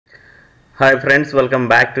Hi friends, welcome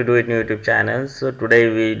back to Do It New YouTube channel. So today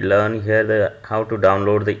we learn here the how to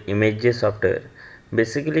download the ImageJ software.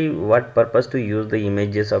 Basically, what purpose to use the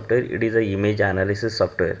ImageJ software? It is a image analysis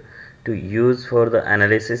software to use for the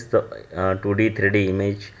analysis the 2D 3D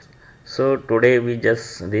image. So today we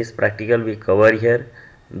just this practical we cover here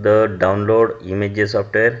the download ImageJ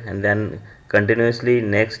software, and then continuously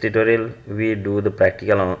next tutorial we do the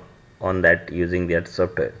practical on that using that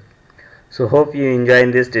software. So hope you enjoy in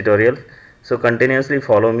this tutorial. So continuously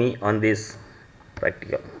follow me on this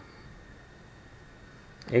practical.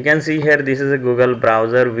 You can see here this is a Google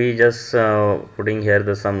browser. We just putting here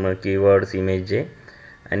the some keywords ImageJ,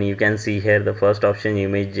 and you can see here the first option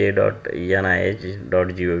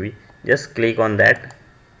imagej.nih.gov. Just click on that.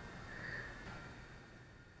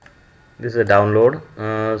 This is a download.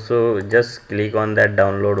 So just click on that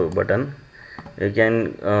download button. You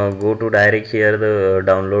can go to direct here the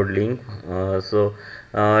download link.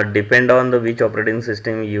 Depend on the which operating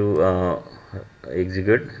system you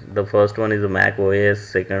execute. The first one is Mac OS,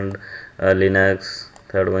 second Linux,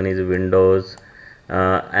 third one is Windows,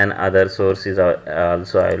 and other sources are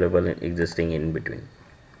also available existing in between.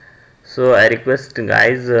 So I request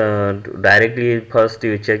guys directly first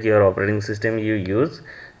you check your operating system you use.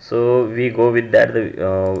 So we go with that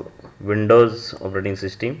the Windows operating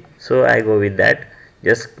system. So I go with that.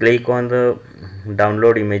 Just click on the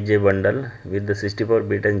download ImageJ bundle with the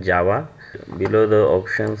 64-bit and Java. Below the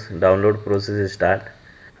options, download process start,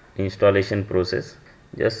 installation process.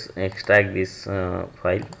 Just extract this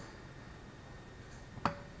file. You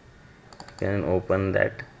can open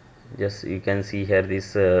that. Just you can see here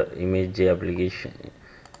this ImageJ application.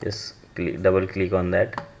 Just double click on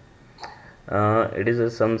that. It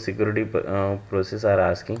is some security process are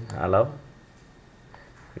asking, allow.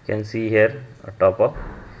 You can see here top of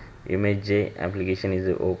ImageJ application is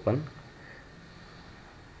open.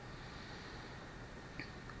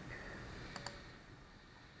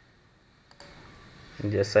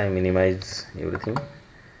 Just I minimize everything,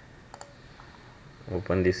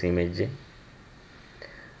 open this ImageJ,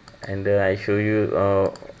 and I show you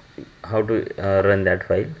how to run that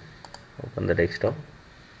file. Open the desktop.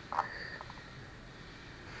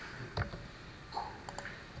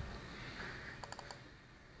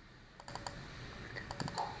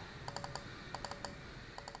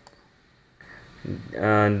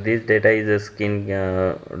 This data is a skin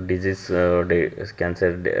disease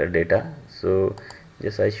cancer data. So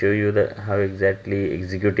just I show you the how exactly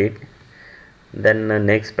execute it. Then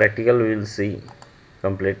next practical we will see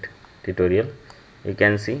complete tutorial. You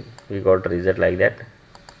can see we got result like that.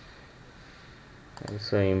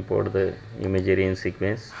 So import the imagery in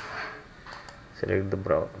sequence, select the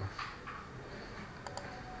browser.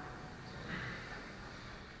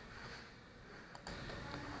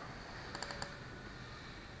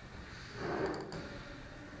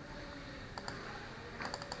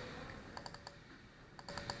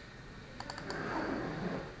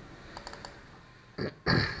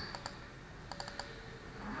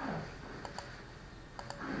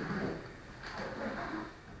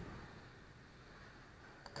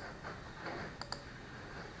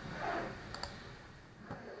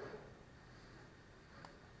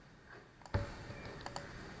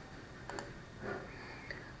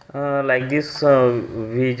 Like this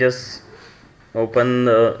we just open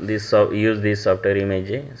this use this software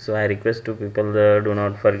ImageJ. So I request to people do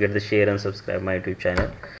not forget to share and subscribe my YouTube channel.